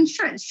move forward. And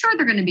sure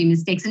there are going to be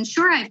mistakes. And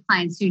sure, I have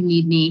clients who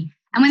need me.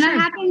 And when that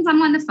happens,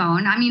 I'm on the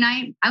phone. I mean,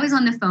 I was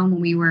on the phone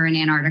when we were in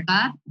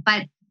Antarctica,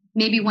 but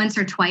maybe once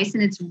or twice.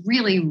 And it's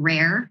really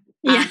rare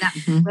that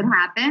would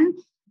happen.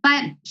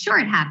 But sure,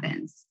 it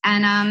happens.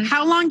 And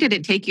how long did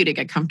it take you to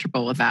get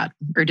comfortable with that?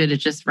 Or did it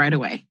just right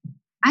away?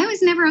 I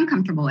was never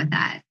uncomfortable with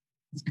that.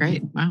 That's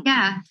great. Wow.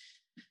 Yeah.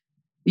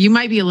 You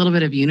might be a little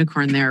bit of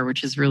unicorn there,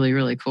 which is really,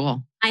 really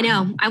cool. I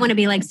know. I want to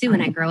be like Sue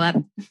when I grow up.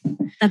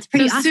 That's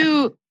pretty awesome.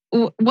 Sue,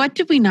 what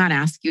did we not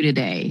ask you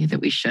today that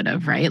we should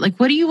have, right? Like,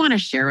 what do you want to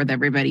share with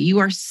everybody? You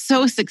are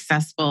so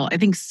successful. I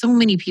think so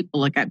many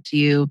people look up to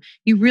you.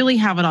 You really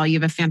have it all. You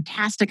have a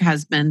fantastic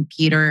husband,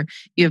 Peter.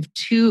 You have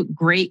 2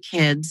 great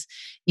kids,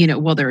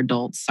 well, they're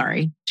adults,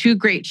 sorry, 2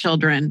 great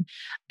children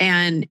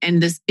and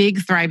this big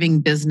thriving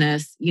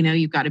business.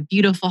 You've got a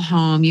beautiful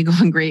home. You go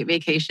on great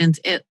vacations.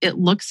 It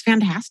looks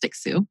fantastic,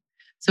 Sue.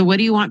 So what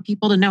do you want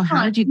people to know?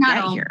 How did you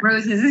get here?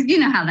 Roses, you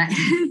know how that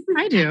is.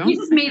 I do. You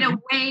just made a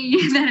way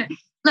better.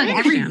 Look,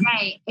 every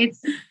day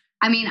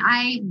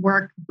I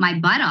work my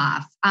butt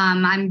off.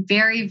 I'm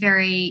very,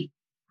 very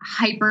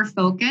hyper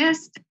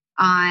focused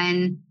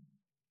on,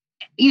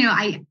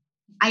 I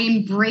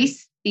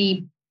embrace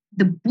the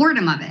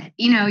boredom of it.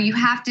 You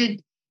have to,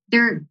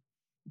 there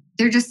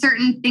are just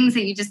certain things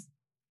that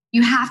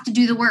you have to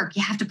do the work.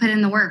 You have to put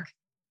in the work.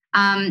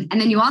 And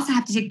then you also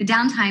have to take the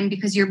downtime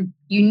because you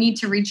need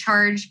to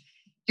recharge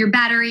your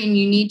battery and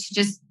you need to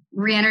just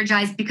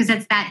re-energize, because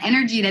it's that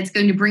energy that's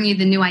going to bring you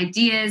the new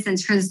ideas and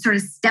sort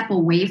of step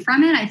away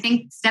from it. I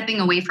think stepping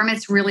away from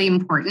it's really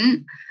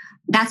important.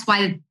 That's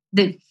why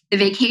the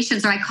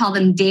vacations, or I call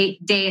them day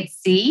at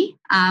sea,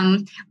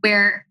 and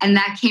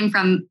that came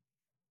from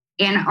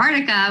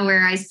Antarctica,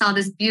 where I saw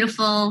this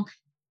beautiful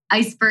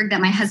iceberg that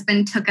my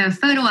husband took a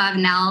photo of.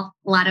 Now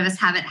a lot of us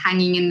have it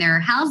hanging in their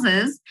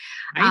houses.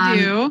 I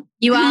do.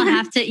 You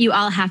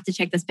all have to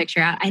check this picture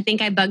out. I think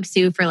I bugged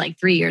Sue for like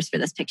 3 years for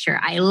this picture.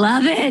 I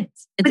love it.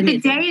 It's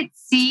amazing. The day at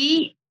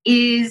sea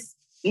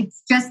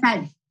it's just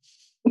that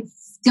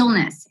it's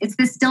stillness. It's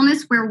the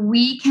stillness where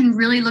we can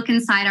really look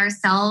inside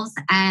ourselves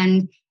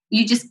and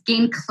you just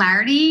gain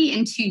clarity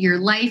into your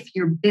life,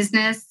 your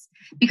business,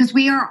 because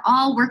we are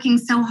all working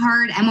so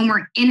hard. And when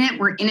we're in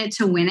it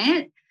to win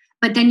it.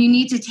 But then you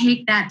need to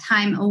take that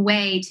time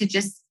away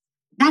to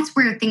that's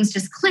where things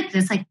just click.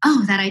 It's like,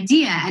 oh, that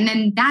idea. And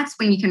then that's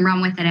when you can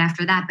run with it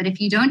after that. But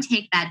if you don't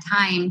take that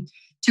time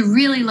to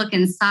really look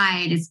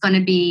inside, it's going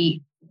to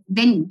be,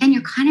 then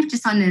you're kind of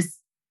just on this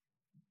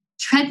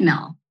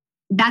treadmill.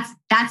 That's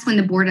when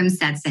the boredom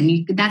sets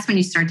in. That's when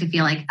you start to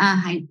feel like,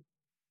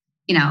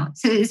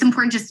 so it's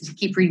important just to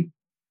keep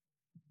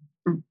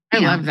I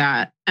love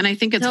that. And I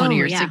think it's one of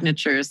your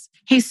signatures.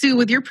 Hey, Sue,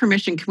 with your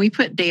permission, can we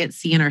put Day at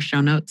Sea in our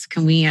show notes?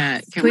 Can we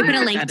put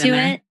a link to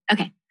it?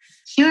 Okay.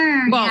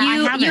 Sure. Well,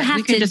 I have it.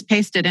 We can just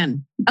paste it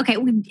in. Okay.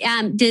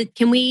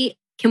 Can we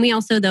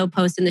also though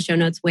post in the show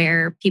notes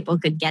where people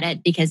could get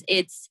it, because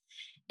it's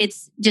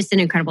just an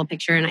incredible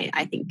picture, and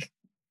I think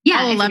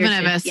all 11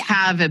 of us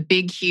have a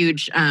big,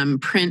 huge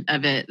print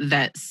of it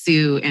that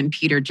Sue and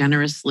Peter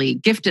generously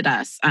gifted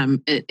us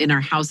in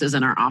our houses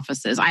and our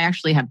offices. I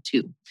actually have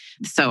 2.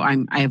 So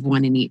I have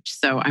 1 in each.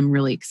 So I'm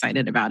really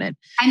excited about it.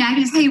 And I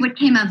can tell you what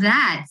came of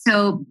that.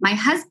 So my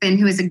husband,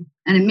 who is an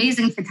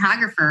amazing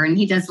photographer, and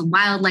he does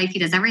wildlife, he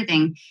does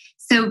everything.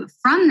 So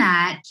from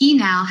that, he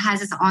now has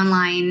this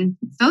online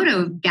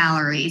photo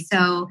gallery.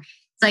 So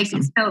it's like,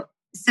 awesome.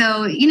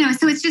 So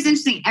it's just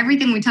interesting.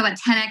 Everything we talk about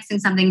 10X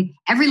and something,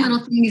 every little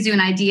thing gives you an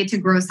idea to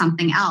grow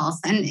something else.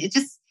 And you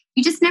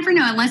just never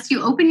know unless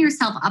you open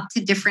yourself up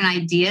to different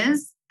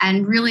ideas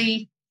and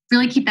really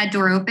keep that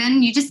door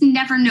open. You just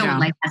never know what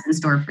life has in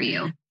store for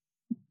you.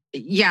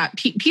 Yeah,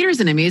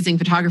 Peter's an amazing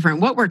photographer.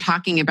 And what we're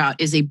talking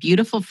about is a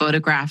beautiful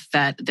photograph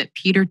that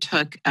Peter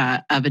took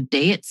of a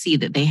day at sea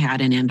that they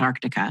had in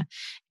Antarctica.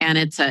 And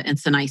it's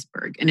an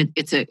iceberg. And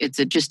it's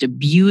just a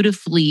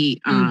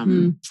beautifully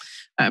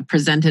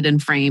presented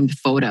and framed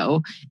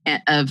photo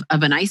of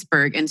an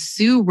iceberg. And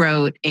Sue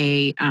wrote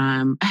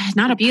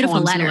not a beautiful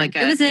poem, letter. Like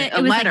it was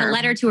like a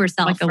letter to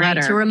herself, like a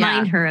letter, to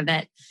remind her of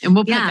it. And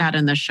we'll put that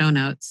in the show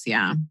notes.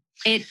 Yeah.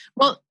 It's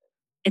awesome.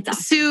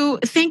 Sue,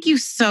 thank you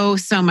so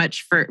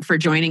much for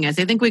joining us.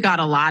 I think we got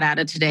a lot out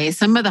of today.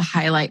 Some of the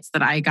highlights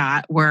that I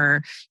got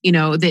were,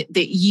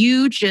 that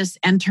you just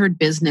entered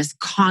business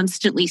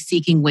constantly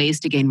seeking ways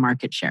to gain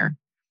market share.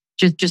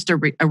 Just a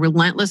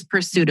relentless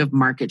pursuit of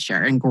market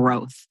share and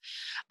growth.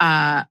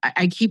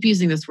 I keep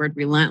using this word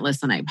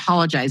relentless, and I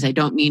apologize. I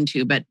don't mean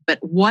to, but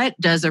what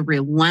does a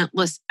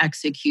relentless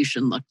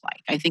execution look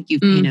like? I think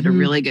you've painted a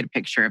really good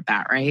picture of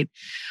that, right?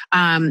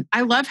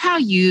 I love how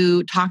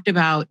you talked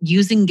about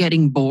using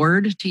getting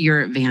bored to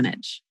your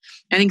advantage.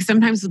 I think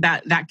sometimes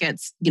that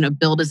gets,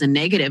 billed as a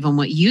negative. And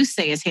what you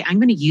say is, hey, I'm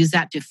going to use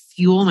that to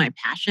fuel my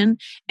passion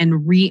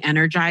and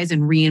re-energize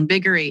and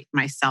reinvigorate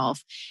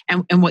myself.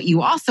 And what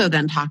you also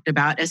then talked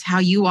about is how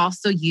you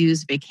also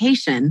use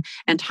vacation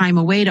and time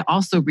away to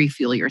also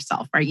refuel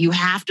yourself, right? You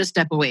have to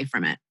step away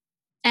from it.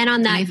 And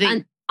on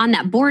that, on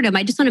that boredom,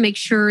 I just want to make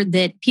sure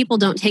that people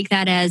don't take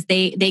that as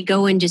they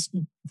go and just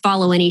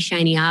follow any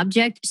shiny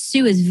object.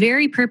 Sue is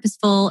very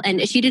purposeful,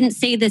 and she didn't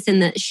say this in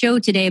the show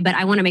today, but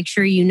I want to make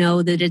sure you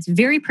know that it's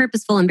very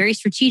purposeful and very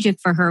strategic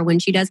for her when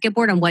she does get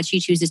bored on what she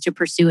chooses to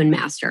pursue and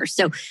master.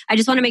 So I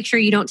just want to make sure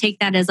you don't take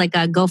that as like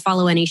a go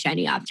follow any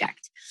shiny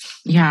object.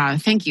 Yeah,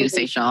 thank you,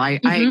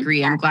 Seychelle. I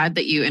agree. I'm glad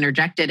that you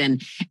interjected,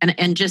 and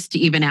just to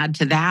even add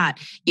to that,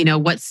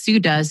 what Sue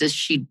does is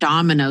she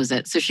dominoes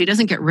it, so she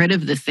doesn't get rid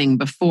of the thing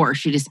before;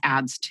 she just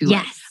adds to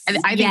it.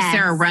 I think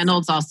Sarah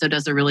Reynolds also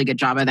does a really good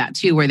job of that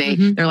too, where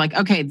they're like,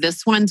 okay,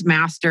 this one's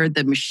mastered,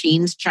 the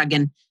machine's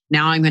chugging.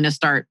 Now I'm going to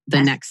start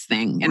the next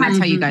thing, and that's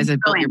how you guys have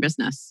built your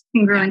business.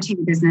 You can grow into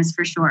your business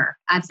for sure.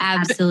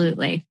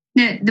 Absolutely.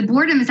 The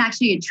boredom is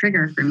actually a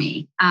trigger for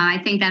me. I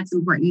think that's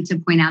important to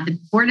point out. The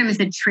boredom is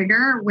a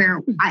trigger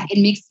where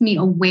it makes me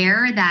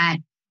aware that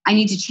I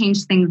need to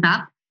change things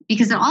up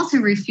because it also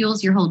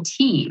refuels your whole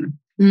team.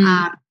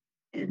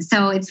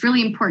 So it's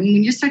really important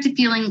when you start to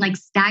feeling like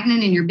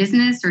stagnant in your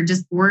business or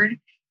just bored.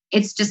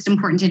 It's just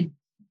important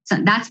so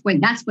that's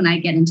when I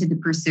get into the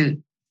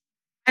pursuit.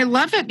 I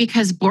love it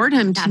because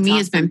boredom to me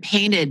has been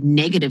painted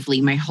negatively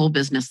my whole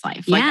business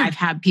life. Like I've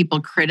had people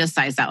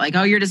criticize that, like,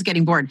 oh, you're just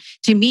getting bored.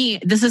 To me,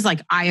 this is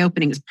like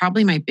eye-opening. It's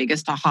probably my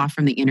biggest aha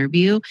from the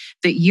interview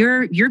that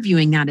you're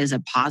viewing that as a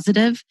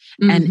positive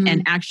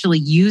and actually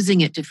using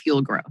it to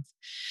fuel growth.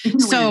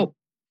 So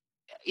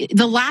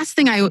the last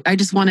thing I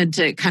just wanted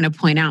to kind of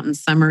point out in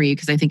summary,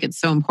 because I think it's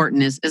so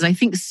important, is I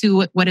think,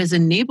 Sue, what has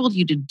enabled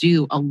you to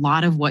do a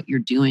lot of what you're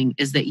doing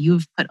is that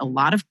you've put a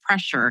lot of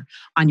pressure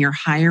on your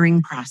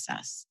hiring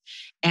process.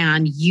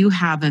 And you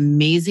have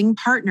amazing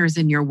partners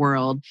in your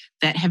world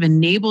that have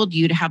enabled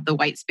you to have the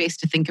white space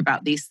to think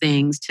about these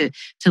things, to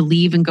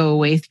leave and go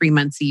away 3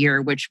 months a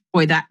year, which,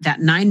 boy, that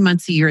 9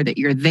 months a year that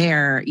you're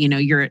there,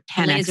 you're at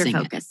 10x. Laser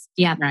focus.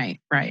 Yeah.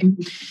 Right.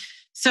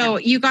 So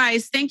you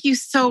guys, thank you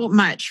so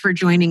much for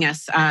joining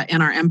us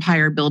in our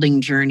empire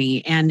building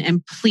journey.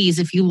 And please,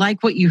 if you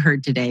like what you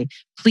heard today,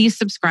 please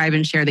subscribe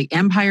and share the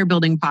Empire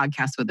Building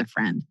Podcast with a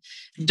friend.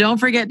 Don't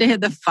forget to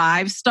hit the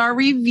 5-star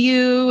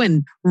review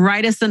and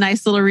write us a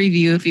nice little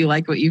review if you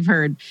like what you've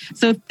heard.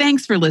 So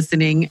thanks for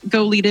listening.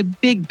 Go lead a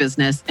big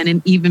business and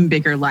an even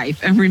bigger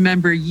life. And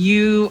remember,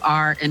 you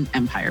are an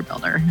empire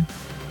builder.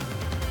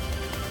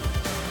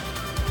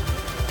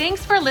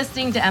 Thanks for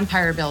listening to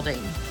Empire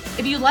Building.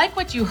 If you like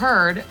what you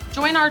heard,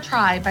 join our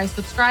tribe by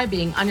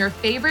subscribing on your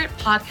favorite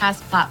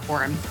podcast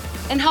platform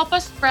and help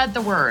us spread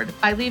the word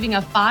by leaving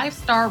a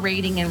 5-star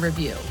rating and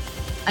review.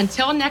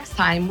 Until next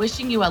time,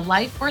 wishing you a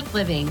life worth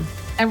living,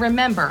 and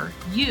remember,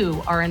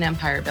 you are an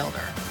empire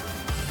builder.